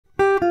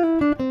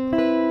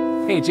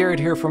Hey, Jared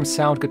here from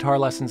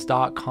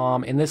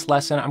soundguitarlessons.com. In this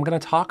lesson, I'm going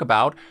to talk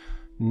about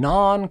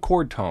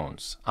non-chord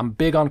tones. I'm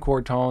big on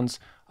chord tones,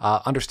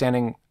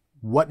 understanding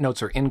what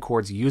notes are in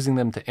chords, using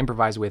them to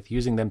improvise with,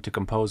 using them to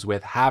compose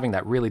with, having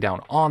that really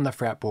down on the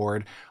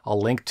fretboard. I'll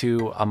link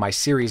to my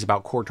series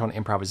about chord tone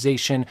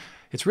improvisation.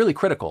 It's really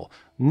critical.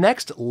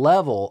 Next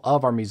level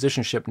of our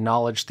musicianship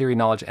knowledge, theory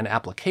knowledge, and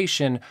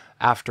application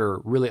after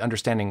really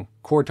understanding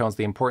chord tones,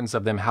 the importance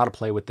of them, how to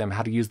play with them,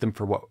 how to use them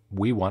for what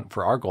we want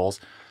for our goals,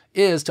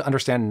 is to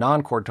understand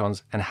non-chord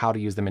tones and how to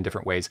use them in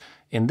different ways.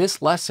 In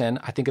this lesson,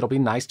 I think it'll be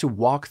nice to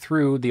walk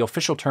through the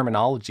official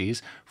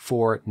terminologies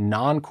for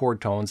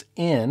non-chord tones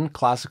in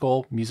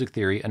classical music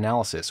theory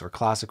analysis or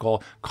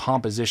classical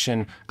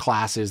composition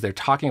classes. They're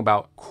talking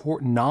about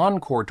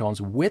non-chord tones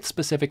with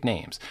specific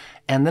names.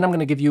 And then I'm going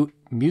to give you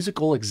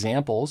musical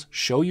examples,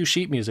 show you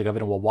sheet music of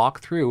it, and we'll walk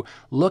through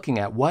looking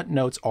at what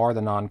notes are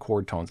the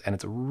non-chord tones. And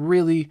it's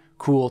really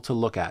cool to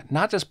look at,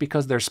 not just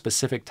because there's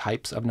specific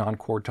types of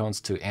non-chord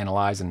tones to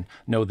analyze and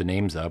know the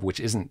names of, which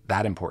isn't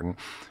that important,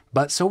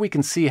 but so we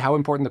can see how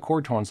important the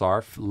chord tones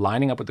are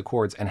lining up with the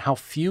chords and how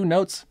few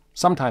notes,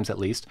 sometimes at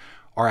least,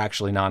 are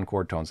actually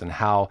non-chord tones, and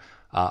how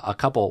a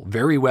couple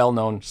very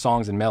well-known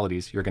songs and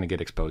melodies you're going to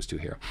get exposed to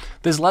here.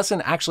 This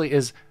lesson actually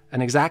is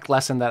an exact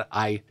lesson that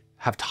I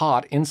have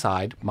taught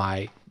inside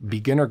my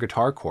beginner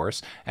guitar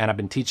course, and I've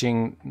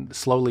been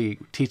slowly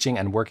teaching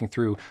and working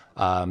through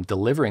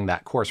delivering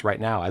that course right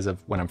now as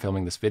of when I'm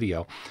filming this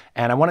video.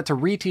 And I wanted to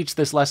reteach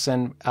this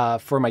lesson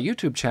for my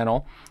YouTube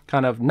channel,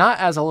 kind of not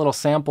as a little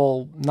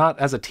sample, not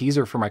as a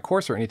teaser for my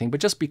course or anything, but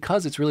just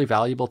because it's really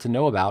valuable to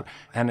know about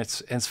and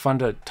it's fun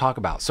to talk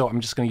about. So I'm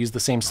just going to use the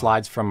same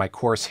slides from my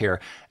course here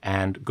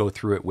and go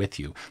through it with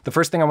you. The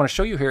first thing I want to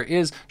show you here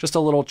is just a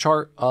little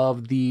chart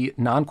of the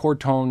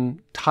non-chord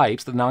tone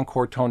types, the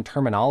non-chord tone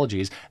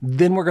terminologies.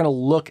 Then we're going to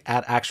look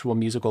at actual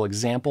musical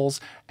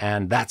examples,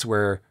 and that's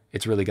where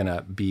it's really going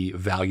to be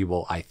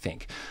valuable, I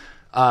think.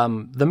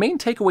 The main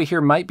takeaway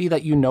here might be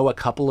that you know a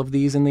couple of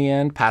these in the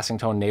end, passing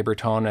tone, neighbor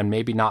tone, and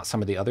maybe not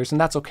some of the others,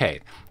 and that's okay.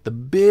 The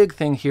big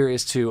thing here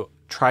is to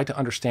try to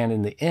understand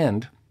in the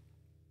end,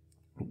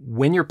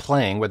 when you're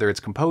playing, whether it's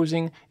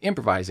composing,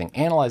 improvising,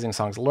 analyzing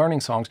songs,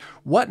 learning songs,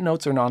 what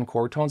notes are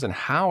non-chord tones and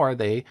how are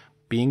they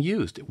being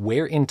used?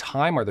 Where in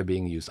time are they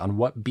being used? On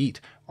what beat?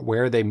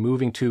 Where are they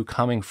moving to,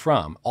 coming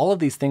from? All of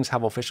these things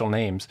have official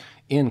names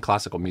in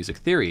classical music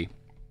theory.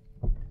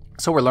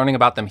 So we're learning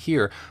about them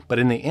here, but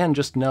in the end,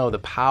 just know the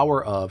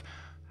power of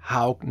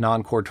how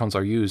non-chord tones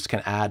are used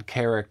can add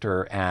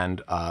character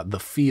and the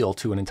feel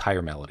to an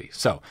entire melody.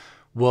 So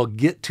we'll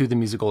get to the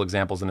musical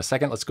examples in a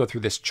second. Let's go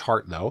through this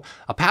chart though.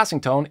 A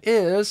passing tone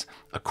is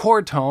a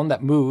chord tone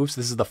that moves.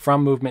 This is the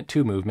from movement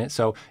to movement.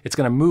 So it's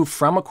going to move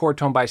from a chord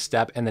tone by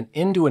step and then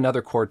into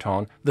another chord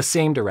tone, the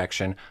same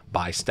direction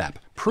by step.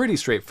 Pretty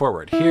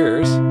straightforward.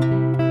 Here's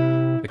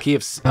the key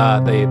of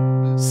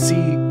the C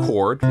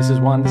chord. This is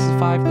 1, this is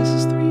 5, this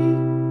is 3.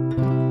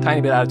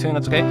 Tiny bit out of tune,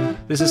 that's okay.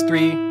 This is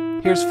 3,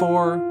 here's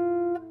 4.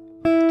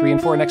 3 and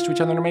 4 next to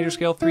each other on a major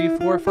scale. 3,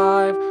 4,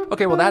 5.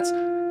 Okay, well that's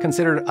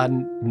considered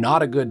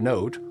not a good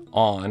note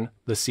on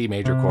the C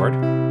major chord.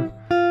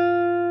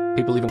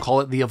 People even call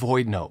it the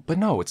avoid note, but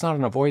no, it's not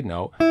an avoid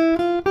note.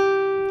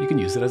 You can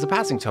use it as a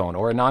passing tone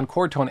or a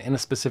non-chord tone in a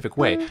specific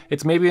way.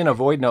 It's maybe an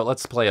avoid note.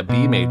 Let's play a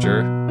B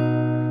major.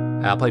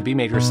 I'll play B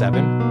major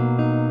 7,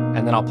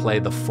 and then I'll play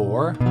the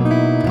 4.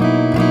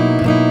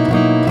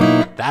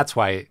 That's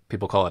why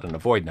people call it an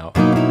avoid note.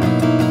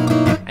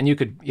 And you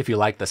could, if you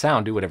like the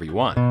sound, do whatever you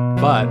want.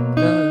 But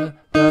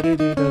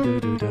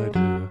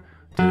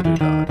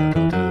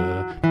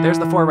there's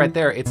the 4 right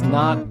there. It's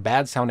not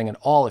bad sounding at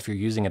all if you're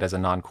using it as a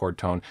non-chord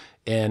tone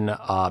in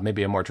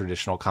maybe a more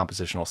traditional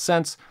compositional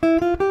sense,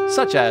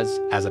 such as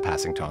a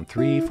passing tone.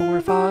 3,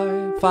 4,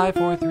 5, 5,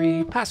 4,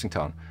 3, passing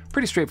tone.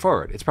 Pretty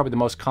straightforward. It's probably the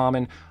most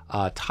common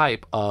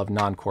type of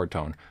non-chord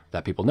tone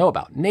that people know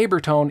about.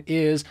 Neighbor tone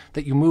is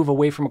that you move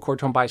away from a chord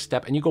tone by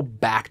step and you go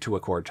back to a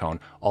chord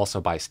tone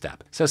also by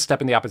step. It says step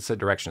in the opposite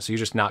direction, so you're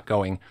just not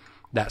going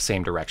that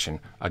same direction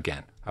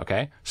again,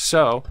 okay?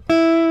 So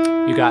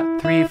you got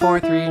 3, 4,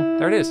 3,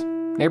 there it is,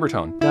 neighbor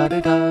tone. Da,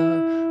 da,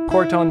 da.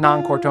 Chord tone,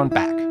 non-chord tone,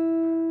 back.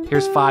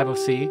 Here's 5 of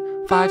C,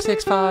 5,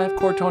 6, 5,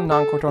 chord tone,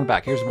 non-chord tone,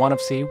 back. Here's 1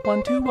 of C,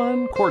 1, 2,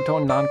 1, chord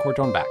tone, non-chord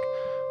tone, back.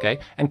 Okay,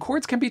 and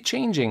chords can be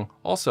changing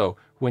also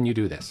when you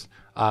do this.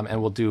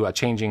 And we'll do a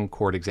changing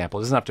chord example.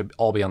 It doesn't have to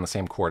all be on the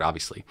same chord,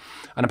 obviously.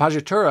 An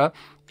appoggiatura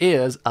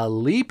is a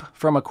leap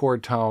from a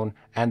chord tone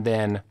and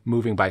then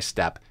moving by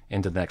step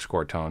into the next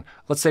chord tone.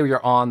 Let's say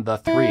you're on the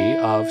 3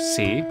 of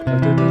C.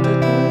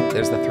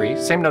 There's the 3,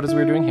 same note as we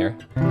were doing here.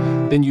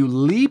 Then you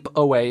leap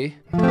away,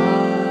 an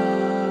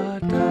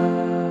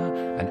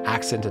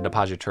accented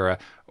appoggiatura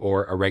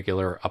or a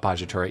regular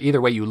appoggiatura. Either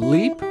way, you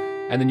leap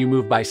and then you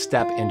move by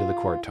step into the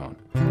chord tone.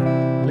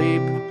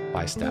 Leap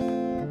by step,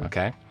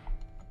 okay?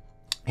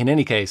 In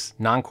any case,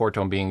 non-chord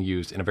tone being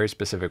used in a very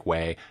specific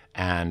way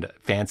and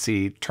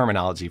fancy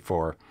terminology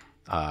for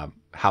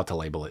how to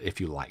label it if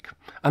you like.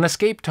 An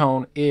escape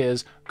tone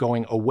is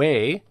going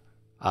away,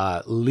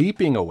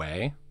 leaping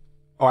away,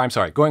 I'm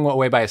sorry, going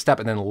away by a step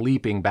and then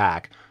leaping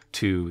back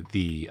to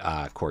the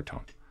chord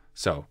tone.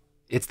 So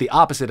it's the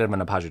opposite of an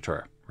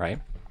appoggiatura, right?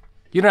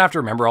 You don't have to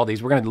remember all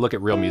these. We're going to look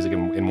at real music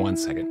in 1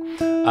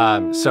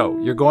 second. So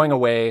you're going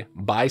away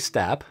by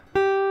step,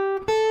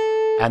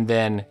 and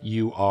then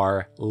you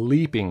are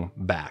leaping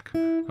back,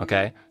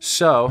 okay?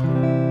 So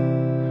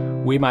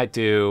we might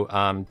do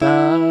da,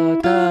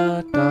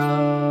 da,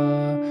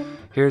 da.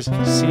 Here's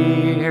C,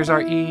 here's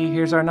our E,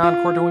 here's our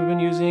non-chord tone we've been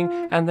using,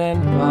 and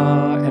then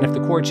and if the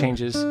chord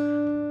changes,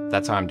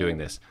 that's how I'm doing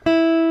this.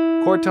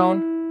 Chord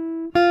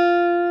tone,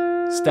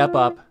 step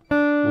up,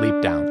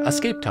 leap down.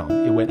 Escape tone,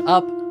 it went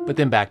up, but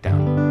then back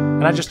down.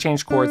 And I just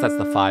changed chords, that's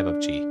the 5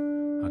 of G,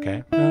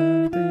 okay?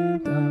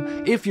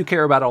 If you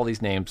care about all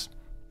these names,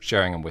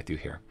 sharing them with you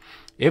here.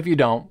 If you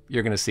don't,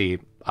 you're gonna see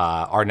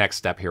our next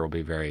step here will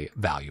be very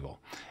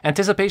valuable.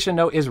 Anticipation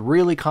note is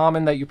really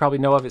common that you probably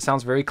know of. It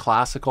sounds very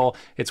classical.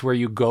 It's where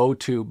you go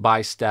to,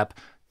 by step,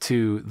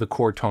 to the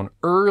chord tone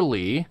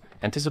early,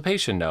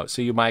 anticipation note.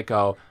 So you might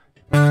go,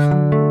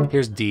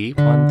 here's D,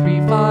 1, 3,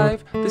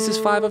 5. This is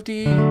 5 of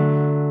D.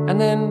 And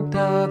then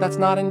that's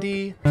not in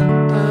D.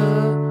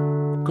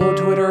 Go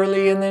to it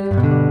early and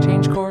then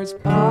change chords.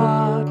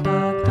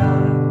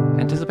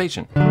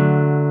 Anticipation.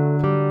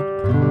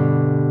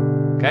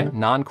 Okay,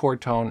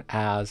 non-chord tone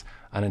as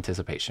an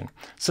anticipation.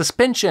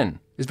 Suspension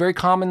is very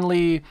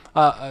commonly,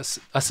 a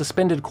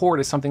suspended chord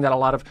is something that a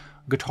lot of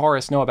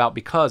guitarists know about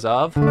because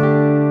of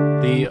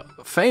the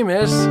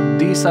famous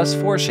D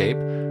sus4 shape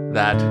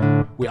that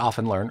we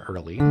often learn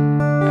early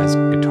as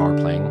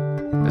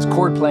as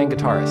chord playing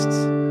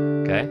guitarists.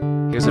 Okay,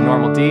 here's a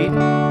normal D,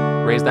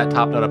 raise that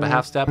top note up a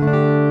half step,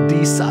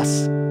 D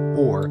sus,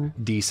 or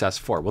D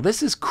sus4. Well,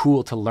 this is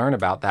cool to learn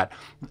about, that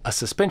a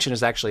suspension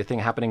is actually a thing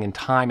happening in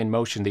time and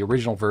motion. The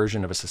original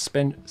version of a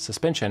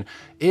suspension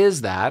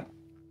is that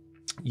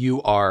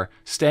you are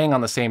staying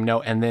on the same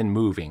note and then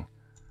moving.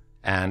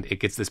 And it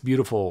gets this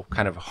beautiful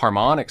kind of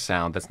harmonic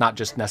sound that's not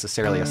just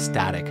necessarily a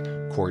static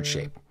chord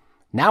shape.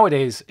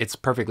 Nowadays, it's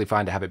perfectly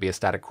fine to have it be a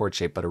static chord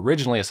shape, but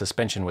originally a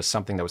suspension was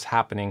something that was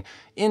happening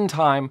in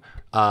time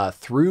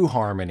through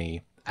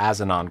harmony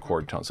as a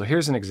non-chord tone. So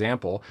here's an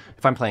example.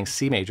 If I'm playing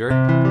C major,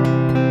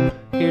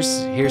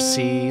 here's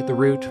C, the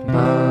root,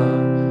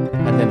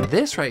 and then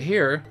this right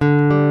here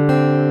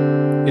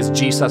is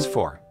G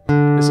sus4.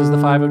 This is the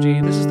 5 of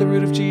G, this is the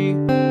root of G,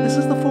 this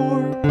is the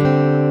 4.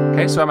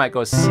 Okay, so I might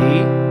go C,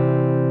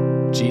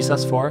 G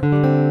sus4,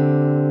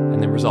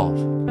 and then resolve.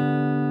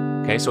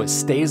 Okay, so it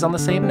stays on the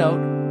same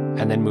note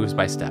and then moves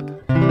by step.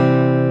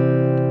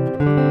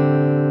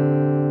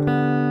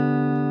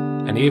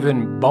 And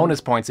even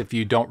bonus points if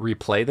you don't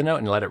replay the note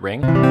and let it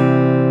ring.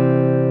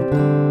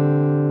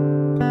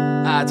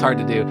 It's hard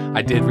to do.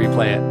 I did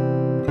replay it.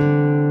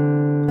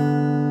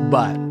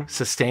 But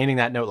sustaining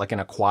that note like in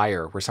a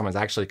choir where someone's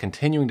actually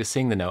continuing to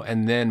sing the note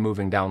and then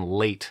moving down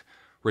late,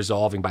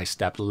 resolving by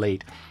step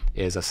late,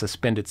 is a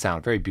suspended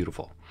sound. Very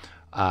beautiful.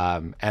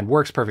 And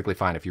works perfectly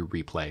fine if you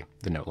replay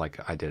the note like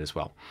I did as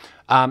well.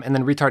 And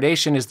then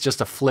retardation is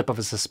just a flip of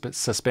a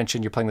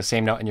suspension. You're playing the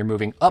same note and you're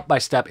moving up by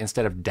step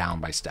instead of down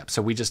by step.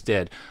 So we just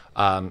did,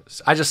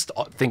 I just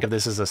think of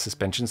this as a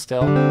suspension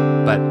still,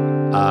 but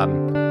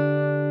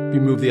if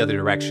you move the other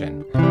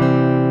direction,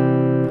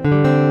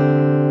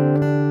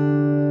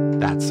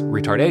 that's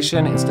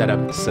retardation instead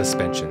of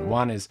suspension.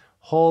 One is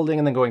holding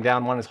and then going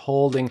down, one is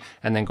holding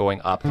and then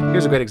going up.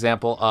 Here's a great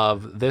example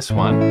of this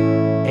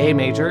one. A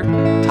major,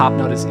 top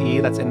note is E,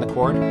 that's in the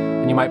chord,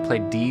 and you might play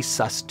D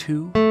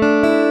sus2.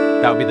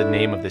 That would be the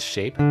name of this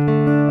shape.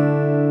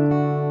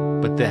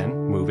 But then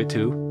move it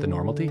to the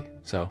normal D.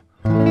 So,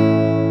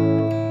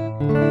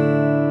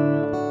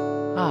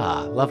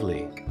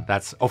 lovely.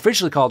 That's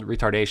officially called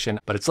retardation,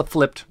 but it's a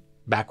flipped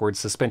backwards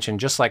suspension,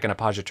 just like an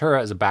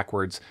appoggiatura is a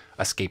backwards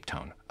escape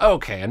tone.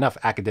 Okay, enough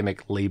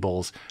academic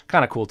labels.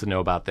 Kind of cool to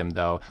know about them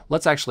though.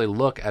 Let's actually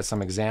look at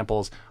some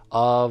examples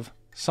of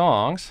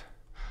songs,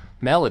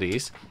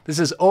 melodies. This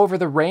is Over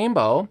the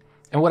Rainbow,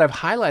 and what I've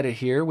highlighted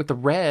here with the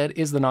red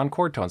is the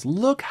non-chord tones.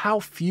 Look how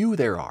few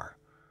there are.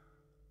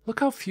 Look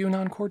how few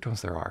non-chord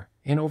tones there are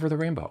in Over the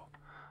Rainbow.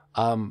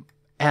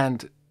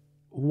 And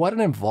what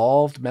an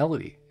involved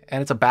melody.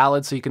 And it's a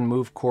ballad, so you can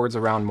move chords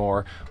around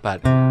more,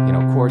 but you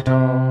know, chord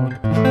tone,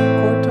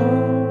 chord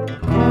tone,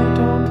 chord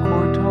tone,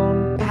 chord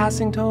tone,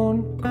 passing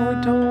tone,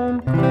 chord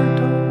tone, chord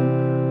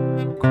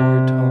tone,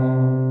 chord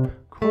tone,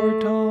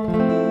 chord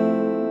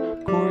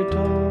tone, chord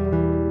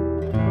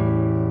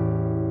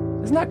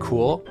tone. Isn't that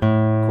cool?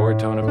 Chord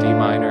tone of D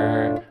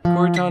minor,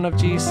 chord tone of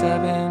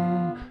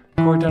G7,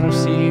 chord tone of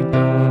C,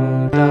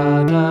 da,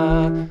 da,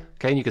 da.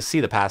 Okay, and you can see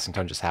the passing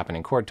tone just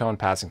happening. Chord tone,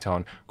 passing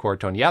tone, chord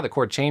tone. Yeah, the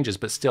chord changes,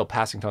 but still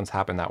passing tones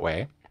happen that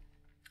way.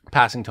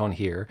 Passing tone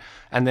here.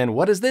 And then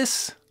what is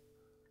this?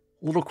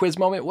 Little quiz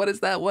moment. What is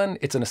that one?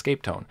 It's an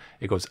escape tone.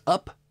 It goes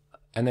up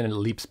and then it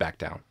leaps back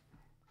down.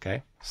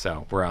 Okay,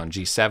 so we're on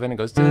G7. It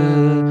goes da,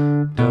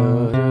 da,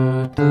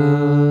 da,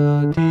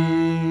 da,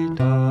 dee,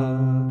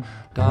 da,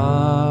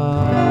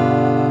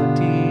 da,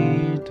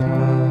 dee,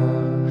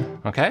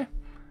 da. Okay,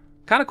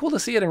 kind of cool to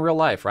see it in real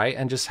life, right?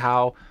 And just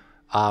how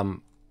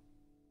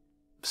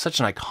such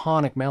an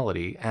iconic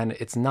melody, and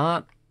it's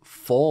not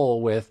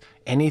full with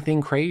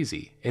anything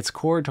crazy. It's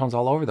chord tones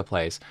all over the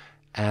place,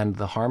 and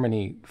the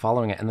harmony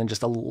following it, and then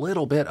just a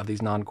little bit of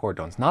these non-chord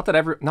tones. Not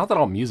that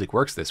all music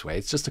works this way.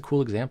 It's just a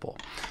cool example.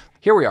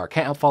 Here we are,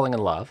 Can't Help Falling in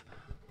Love.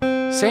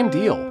 Same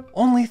deal.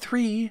 Only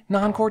 3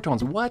 non-chord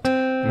tones. What?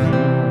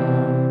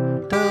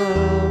 Da,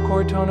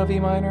 chord tone of E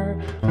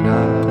minor.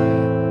 Da.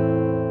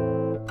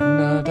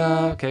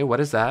 Okay, what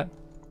is that?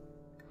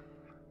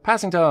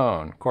 Passing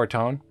tone, chord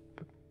tone,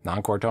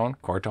 non-chord tone,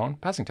 chord tone,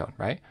 passing tone,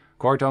 right?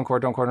 Chord tone,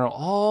 chord tone, chord tone,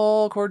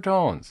 all chord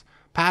tones.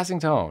 Passing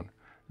tone.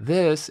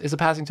 This is a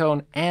passing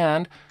tone,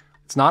 and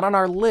it's not on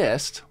our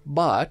list,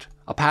 but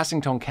a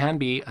passing tone can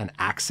be an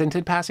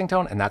accented passing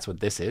tone, and that's what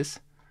this is.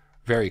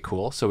 Very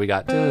cool. So we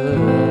got da,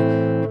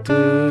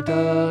 da, da,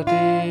 da,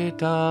 da,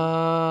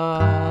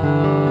 da.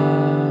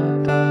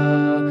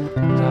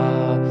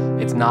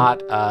 It's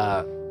not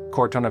a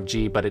chord tone of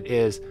G, but it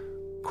is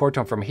chord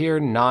tone from here,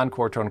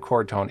 non-chord tone,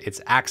 chord tone.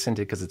 It's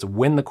accented because it's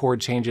when the chord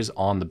changes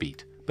on the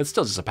beat. But it's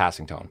still just a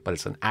passing tone, but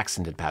it's an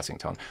accented passing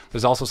tone.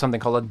 There's also something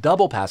called a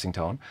double passing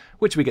tone,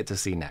 which we get to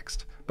see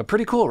next. But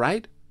pretty cool,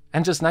 right?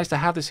 And just nice to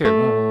have this here.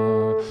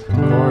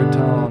 Chord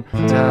tone,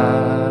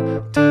 da,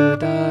 da,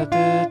 da, da,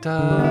 da,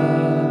 da.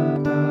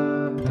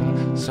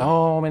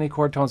 So many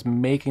chord tones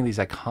making these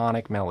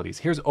iconic melodies.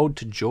 Here's Ode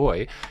to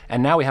Joy,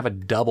 and now we have a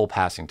double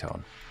passing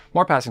tone.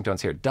 More passing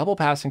tones here. Double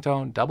passing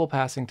tone, double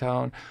passing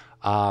tone.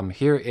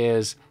 Here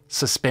is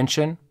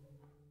Suspension.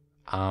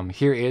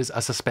 Here is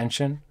a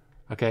suspension.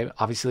 Okay,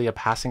 obviously a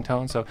passing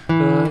tone. So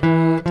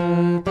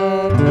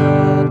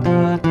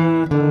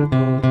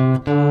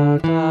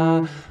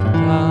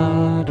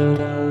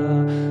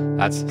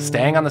that's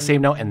staying on the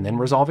same note and then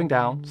resolving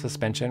down.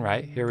 Suspension,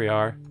 right? Here we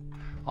are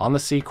on the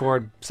C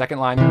chord, second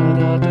line.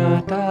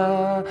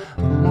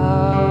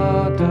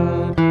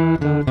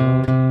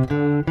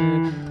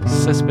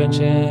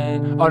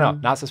 Suspension. Oh no,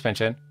 not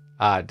suspension.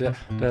 Not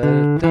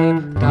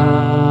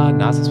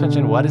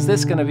suspension. What is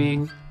this gonna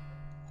be?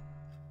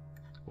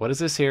 What is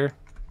this here?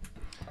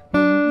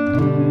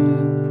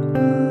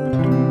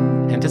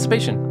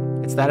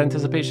 Anticipation. It's that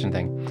anticipation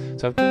thing.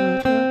 So,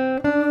 I'm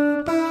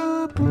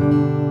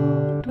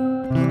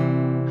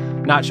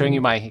not showing you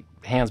my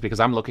hands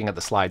because I'm looking at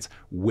the slides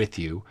with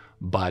you,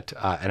 but,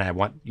 and I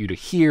want you to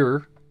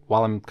hear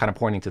while I'm kind of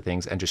pointing to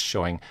things and just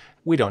showing.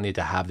 We don't need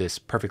to have this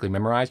perfectly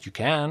memorized. You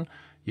can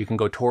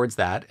go towards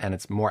that, and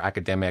it's more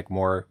academic,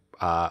 more,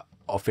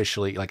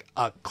 officially, like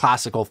a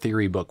classical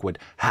theory book would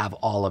have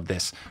all of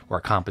this, or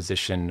a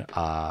composition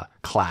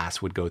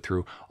class would go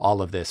through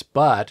all of this.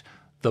 But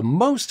the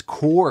most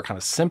core kind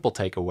of simple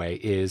takeaway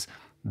is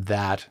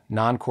that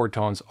non-chord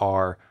tones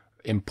are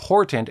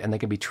important, and they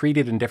can be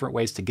treated in different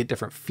ways to get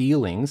different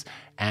feelings.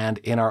 And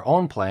in our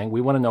own playing,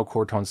 we want to know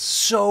chord tones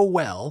so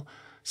well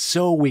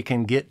so we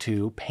can get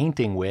to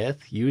painting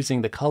with,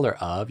 using the color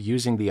of,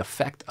 using the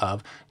effect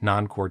of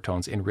non-chord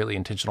tones in really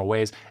intentional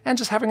ways, and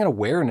just having an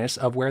awareness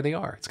of where they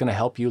are. It's going to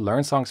help you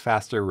learn songs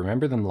faster,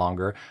 remember them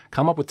longer,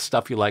 come up with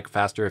stuff you like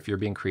faster if you're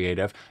being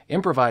creative,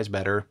 improvise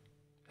better,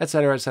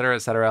 etc., etc.,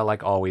 etc.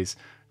 Like always,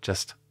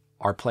 just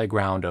our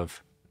playground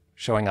of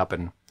showing up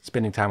and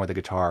spending time with the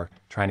guitar,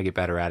 trying to get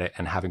better at it,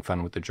 and having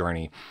fun with the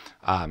journey.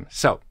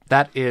 So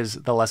that is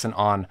the lesson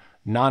on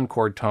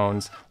non-chord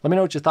tones. Let me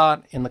know what you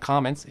thought in the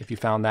comments if you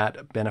found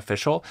that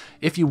beneficial.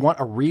 If you want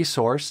a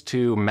resource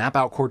to map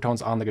out chord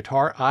tones on the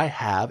guitar, I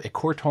have a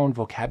chord tone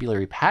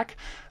vocabulary pack.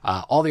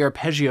 All the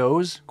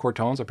arpeggios, chord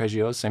tones,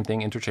 arpeggios, same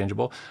thing,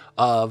 interchangeable,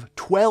 of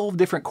 12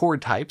 different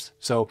chord types.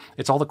 So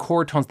it's all the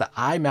chord tones that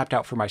I mapped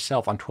out for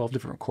myself on 12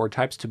 different chord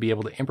types to be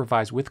able to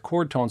improvise with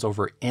chord tones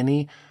over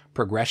any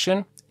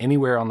progression,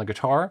 anywhere on the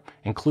guitar,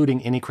 including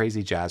any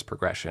crazy jazz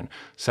progression.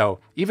 So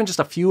even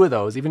just a few of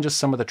those, even just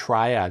some of the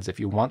triads, if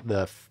you want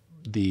the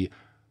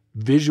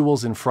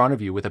visuals in front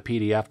of you with a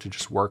PDF to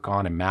just work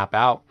on and map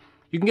out,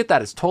 you can get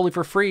that. It's totally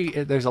for free.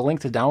 There's a link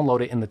to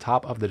download it in the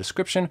top of the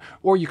description,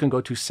 or you can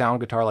go to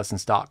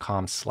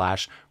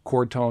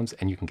soundguitarlessons.com/chord tones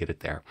and you can get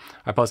it there.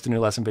 I post a new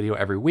lesson video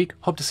every week.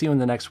 Hope to see you in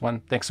the next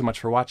one. Thanks so much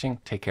for watching.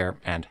 Take care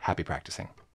and happy practicing.